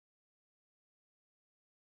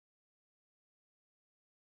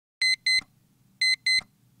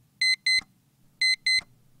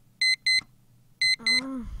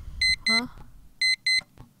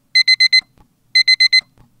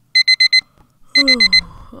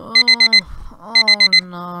Oh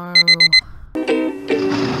no.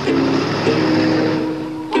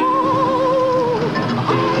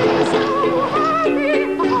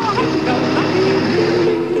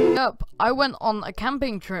 Yep, I went on a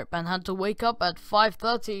camping trip and had to wake up at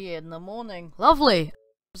 5:30 in the morning. Lovely!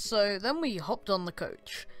 So then we hopped on the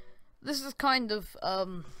coach. This is kind of,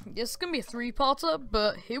 it's gonna be a three-parter,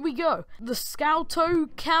 but here we go. The Scouto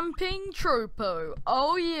Camping Tropo.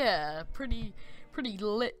 Oh yeah, pretty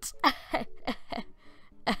lit.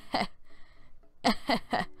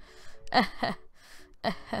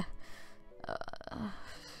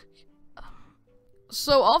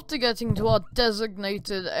 So after getting to our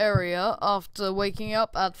designated area, after waking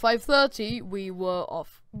up at 5:30, we were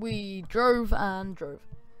off. We drove and drove.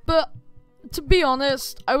 But to be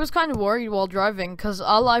honest, I was kind of worried while driving because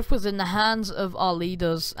our life was in the hands of our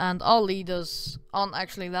leaders, and our leaders aren't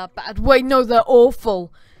actually that bad. Wait, no, they're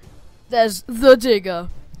awful. There's the Digger.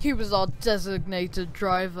 He was our designated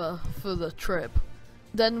driver for the trip.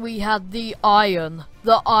 Then we had the Iron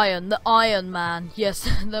Man. Yes,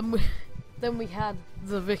 then we had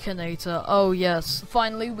the Vicinator. Oh yes.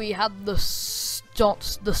 Finally, we had the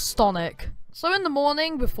Stonic. So in the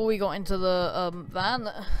morning, before we got into the van,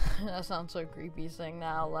 that sounds so creepy saying that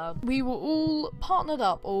out loud, we were all partnered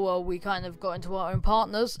up, or well, we kind of got into our own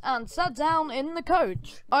partners and sat down in the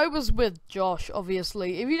coach. I was with Josh,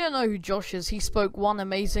 obviously. If you don't know who Josh is, he spoke one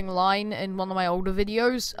amazing line in one of my older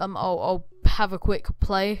videos. I'll have a quick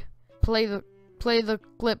play the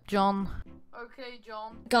clip, John. Okay,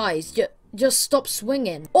 John. Guys, just stop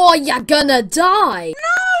swinging, or you're gonna die! No,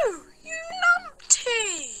 you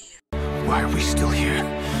numpty! Why are we still here?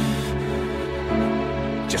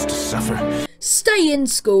 Just to suffer? Stay in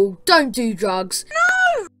school, don't do drugs.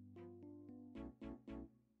 No!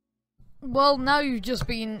 Well, now you've just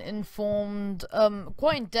been informed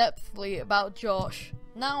quite in-depthly about Josh.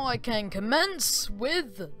 Now I can commence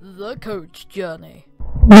with the coach journey.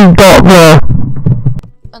 We got there.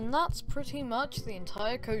 And that's pretty much the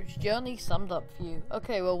entire coach journey summed up for you.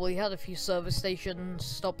 Okay, well, we had a few service station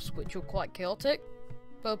stops which were quite chaotic.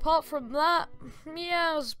 But apart from that,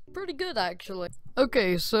 yeah, it was pretty good actually.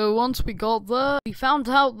 Okay, so once we got there, we found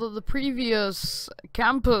out that the previous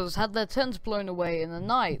campers had their tents blown away in the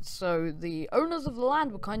night, so the owners of the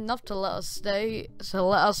land were kind enough to let us stay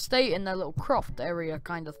in their little croft area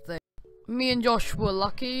kind of thing. Me and Josh were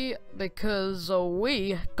lucky because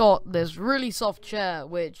we got this really soft chair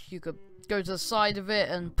which you could go to the side of it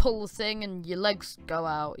and pull the thing and your legs go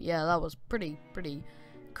out. Yeah, that was pretty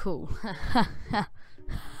cool.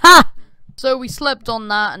 Ha! So we slept on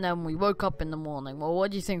that and then we woke up in the morning. Well,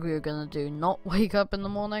 what do you think we were gonna do? Not wake up in the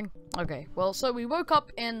morning? Okay, well, so we woke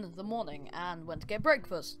up in the morning and went to get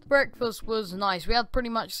breakfast. Breakfast was nice. We had pretty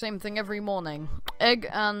much the same thing every morning. Egg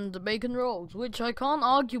and bacon rolls, which I can't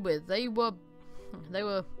argue with. They were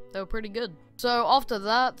pretty good. So after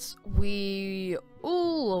that, we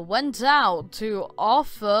all went out to our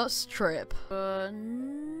first trip.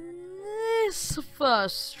 This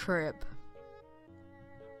first trip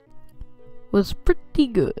was pretty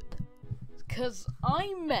good, because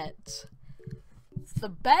I met the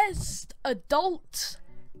best adult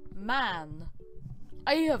man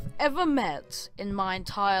I have ever met in my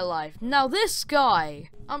entire life. Now this guy,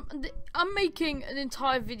 I'm making an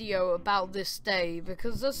entire video about this day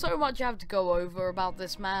because there's so much I have to go over about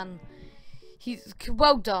this man. He's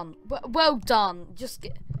well done. Just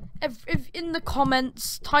if in the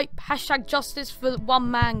comments type #justice for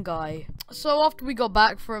one man guy. So after we got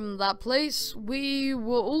back from that place, we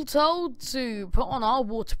were all told to put on our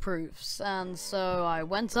waterproofs, and so I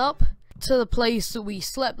went up to the place that we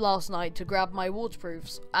slept last night to grab my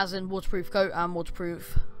waterproofs, as in waterproof coat and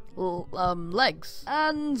waterproof legs.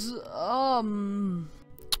 And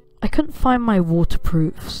I couldn't find my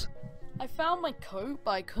waterproofs. I found my coat,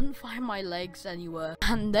 but I couldn't find my legs anywhere.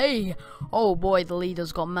 And oh boy, the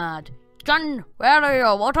leaders got mad. John, where are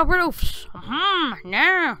your waterproofs?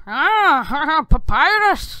 No,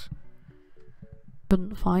 papyrus.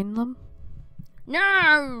 Couldn't find them.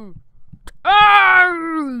 No,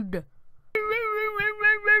 toad.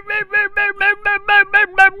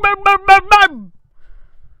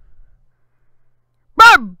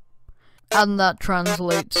 And that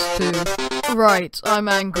translates to, right, I'm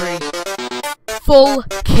angry. Full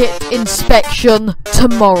kit inspection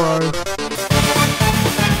tomorrow.